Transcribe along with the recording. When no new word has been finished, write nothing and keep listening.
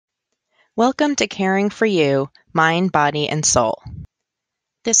Welcome to Caring for You, Mind, Body, and Soul.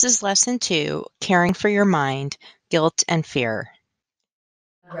 This is Lesson 2, Caring for Your Mind, Guilt and Fear.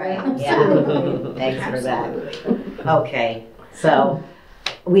 Right, yeah. Thanks for that. Okay, so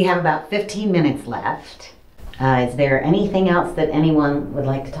we have about 15 minutes left. Is there anything else that anyone would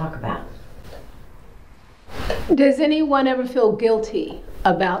like to talk about? Does anyone ever feel guilty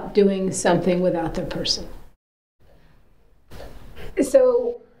about doing something without their person?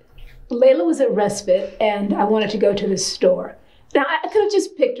 So Layla was at respite and I wanted to go to the store. Now I could have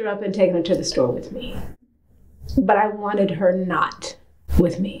just picked her up and taken her to the store with me, but I wanted her not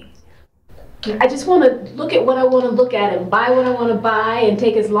with me. I just want to look at what I want to look at and buy what I want to buy and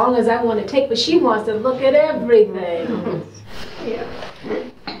take as long as I want to take, but she wants to look at everything. Yeah.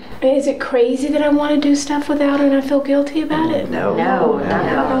 Is it crazy that I want to do stuff without her and I feel guilty about it? No, not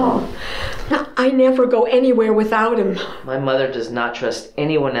at all. I never go anywhere without him. My mother does not trust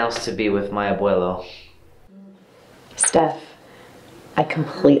anyone else to be with my abuelo. Steph, I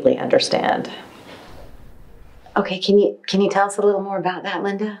completely understand. Okay, can you tell us a little more about that,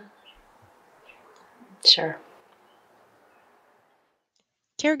 Linda? Sure.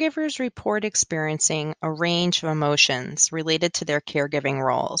 Caregivers report experiencing a range of emotions related to their caregiving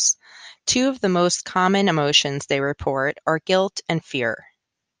roles. Two of the most common emotions they report are guilt and fear.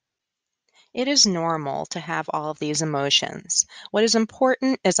 It is normal to have all of these emotions. What is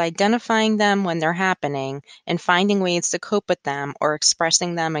important is identifying them when they're happening and finding ways to cope with them or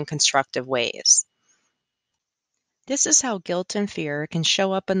expressing them in constructive ways. This is how guilt and fear can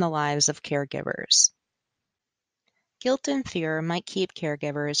show up in the lives of caregivers. Guilt and fear might keep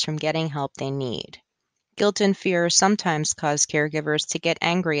caregivers from getting help they need. Guilt and fear sometimes cause caregivers to get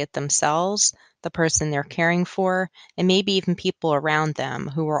angry at themselves, the person they're caring for, and maybe even people around them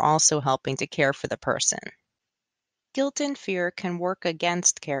who are also helping to care for the person. Guilt and fear can work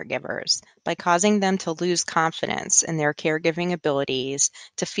against caregivers by causing them to lose confidence in their caregiving abilities,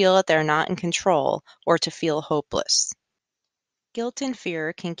 to feel that they're not in control, or to feel hopeless. Guilt and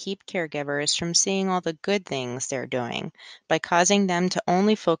fear can keep caregivers from seeing all the good things they're doing by causing them to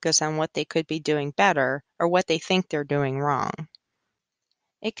only focus on what they could be doing better or what they think they're doing wrong.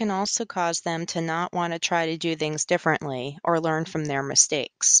 It can also cause them to not want to try to do things differently or learn from their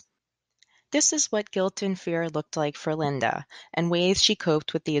mistakes. This is what guilt and fear looked like for Linda and ways she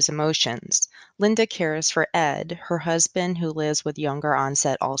coped with these emotions. Linda cares for Ed, her husband who lives with younger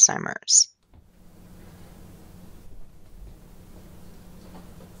onset Alzheimer's.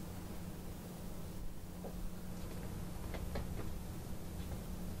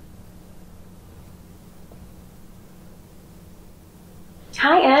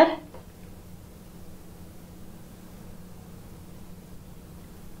 Hi, Ed.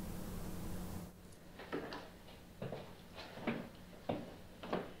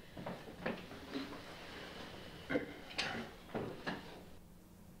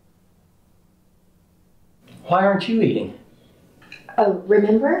 Why aren't you eating? Oh,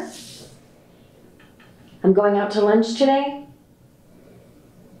 remember? I'm going out to lunch today.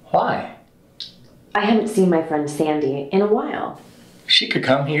 Why? I haven't seen my friend Sandy in a while. She could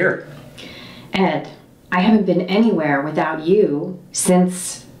come here. Ed, I haven't been anywhere without you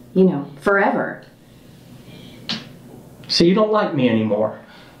since, forever. So you don't like me anymore.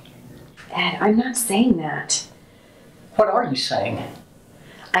 Ed, I'm not saying that. What are you saying?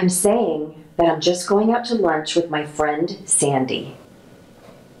 I'm saying that I'm just going out to lunch with my friend Sandy.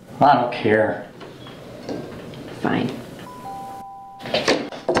 I don't care. Fine.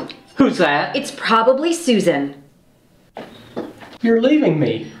 Who's that? It's probably Susan. You're leaving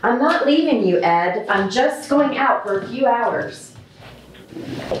me. I'm not leaving you, Ed. I'm just going out for a few hours.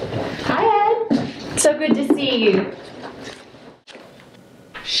 Hi, Ed. So good to see you.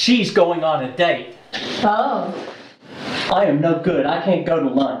 She's going on a date. Oh. I am no good. I can't go to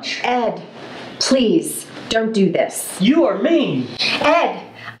lunch. Ed, please, don't do this. You are mean. Ed,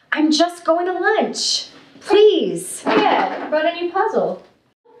 I'm just going to lunch. Please. Hey, Ed, I brought a new puzzle.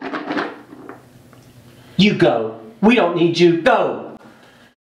 You go. We don't need you. Go.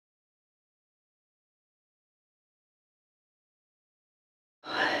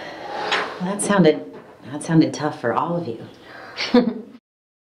 Well, that sounded tough for all of you.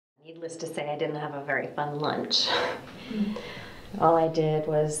 Needless to say, I didn't have a very fun lunch. All I did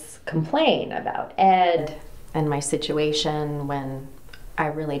was complain about Ed and my situation when I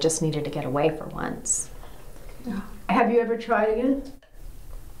really just needed to get away for once. Have you ever tried again?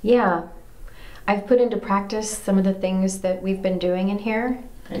 Yeah. I've put into practice some of the things that we've been doing in here.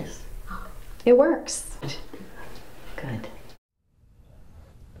 Nice. It works. Good.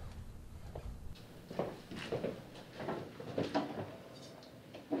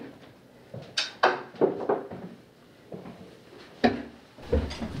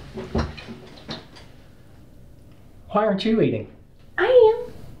 Why aren't you eating? I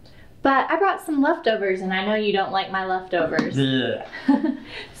am. But I brought some leftovers, and I know you don't like my leftovers. Blech.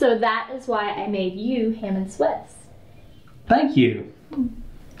 So that is why I made you ham and Swiss. Thank you.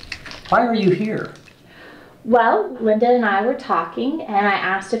 Why are you here? Well, Linda and I were talking, and I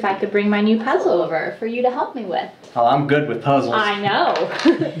asked if I could bring my new puzzle over for you to help me with. Oh, I'm good with puzzles. I know.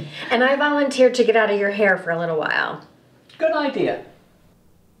 And I volunteered to get out of your hair for a little while. Good idea.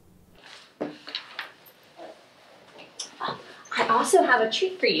 I also have a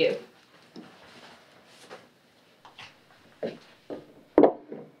treat for you.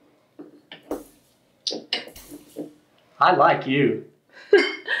 I like you.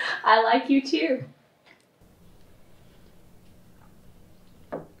 I like you too.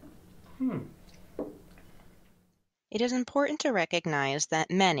 It is important to recognize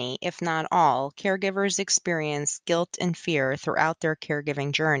that many, if not all, caregivers experience guilt and fear throughout their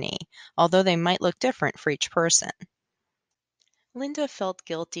caregiving journey, although they might look different for each person. Linda felt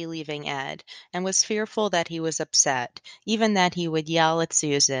guilty leaving Ed and was fearful that he was upset, even that he would yell at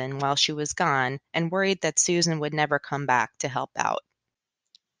Susan while she was gone, and worried that Susan would never come back to help out.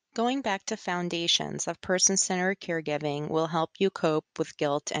 Going back to foundations of person-centered caregiving will help you cope with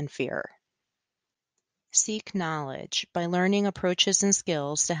guilt and fear. Seek knowledge by learning approaches and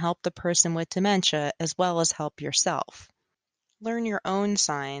skills to help the person with dementia as well as help yourself. Learn your own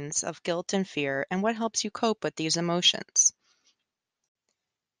signs of guilt and fear and what helps you cope with these emotions.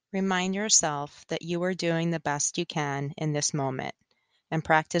 Remind yourself that you are doing the best you can in this moment, and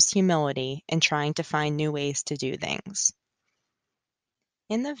practice humility in trying to find new ways to do things.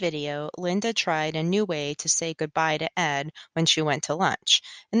 In the video, Linda tried a new way to say goodbye to Ed when she went to lunch,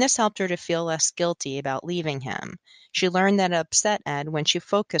 and this helped her to feel less guilty about leaving him. She learned that it upset Ed when she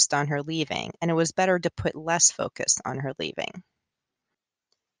focused on her leaving, and it was better to put less focus on her leaving.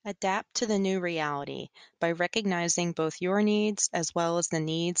 Adapt to the new reality by recognizing both your needs as well as the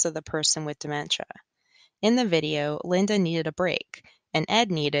needs of the person with dementia. In the video, Linda needed a break, and Ed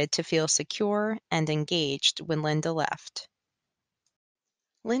needed to feel secure and engaged when Linda left.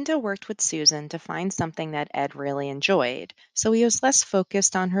 Linda worked with Susan to find something that Ed really enjoyed, so he was less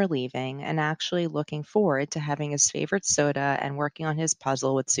focused on her leaving and actually looking forward to having his favorite soda and working on his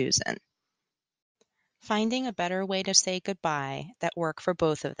puzzle with Susan. Finding a better way to say goodbye that worked for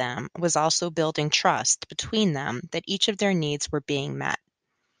both of them was also building trust between them that each of their needs were being met.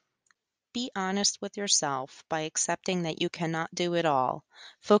 Be honest with yourself by accepting that you cannot do it all,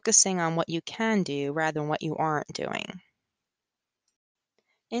 focusing on what you can do rather than what you aren't doing.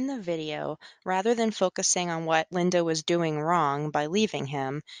 In the video, rather than focusing on what Linda was doing wrong by leaving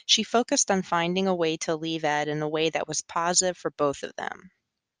him, she focused on finding a way to leave Ed in a way that was positive for both of them.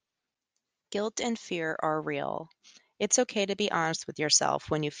 Guilt and fear are real. It's okay to be honest with yourself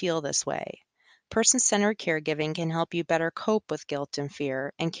when you feel this way. Person-centered caregiving can help you better cope with guilt and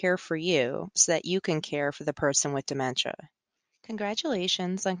fear and care for you so that you can care for the person with dementia.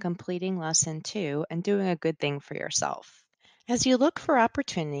 Congratulations on completing Lesson 2 and doing a good thing for yourself. As you look for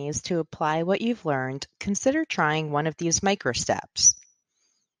opportunities to apply what you've learned, consider trying one of these micro steps.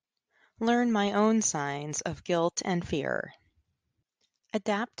 Learn my own signs of guilt and fear.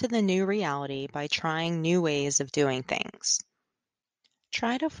 Adapt to the new reality by trying new ways of doing things.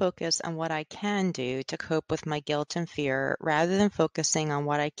 Try to focus on what I can do to cope with my guilt and fear rather than focusing on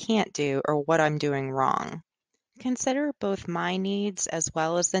what I can't do or what I'm doing wrong. Consider both my needs as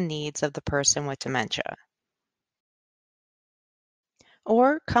well as the needs of the person with dementia.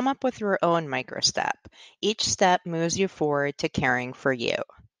 Or come up with your own micro step. Each step moves you forward to caring for you.